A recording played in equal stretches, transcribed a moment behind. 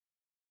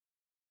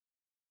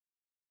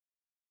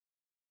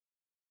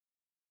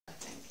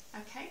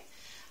Okay.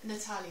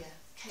 Natalia,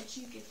 could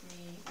you give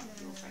me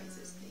your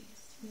phrases,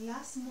 please?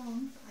 Last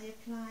month I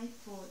applied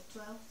for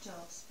 12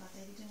 jobs, but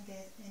I didn't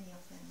get any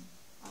of them.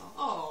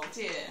 Oh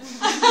dear.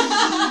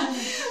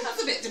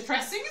 That's a bit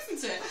depressing,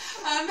 isn't it?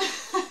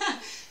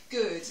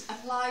 Good.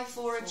 Apply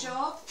for a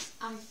job.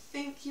 I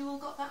think you all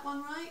got that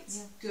one right?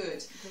 Yeah.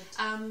 Good.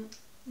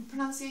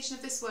 Pronunciation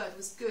of this word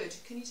was good.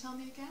 Can you tell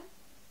me again?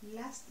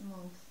 Last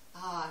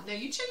month. No,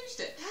 you changed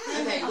it.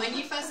 Okay, when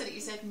you first said it,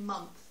 you said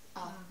month.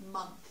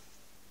 Month.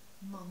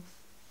 Month.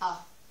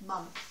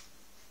 Month.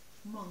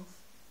 Month.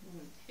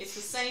 It's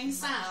the same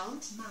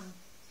sound. Month.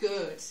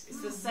 Good.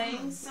 It's the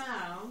same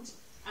sound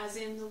as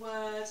in the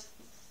word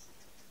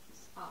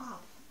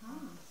up.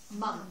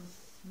 Month.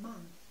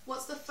 Month.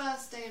 What's the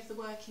first day of the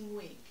working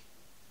week?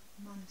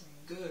 Monday.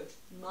 Good.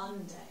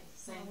 Monday.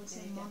 Same I would say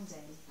thing again.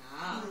 Monday.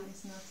 No,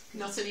 it's not good.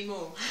 Not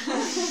anymore.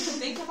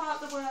 Think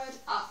about the word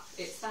up.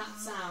 It's that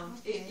sound.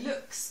 Okay. It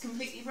looks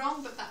completely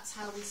wrong, but that's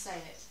how we say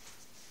it.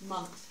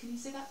 Month. Can you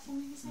say that for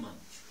me?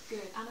 Month.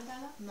 Good.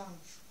 Annabella?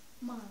 Month.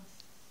 Month.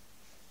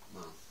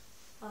 Month.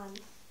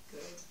 Month.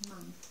 Good.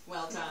 Month.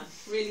 Well done.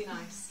 Really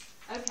nice.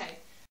 Okay.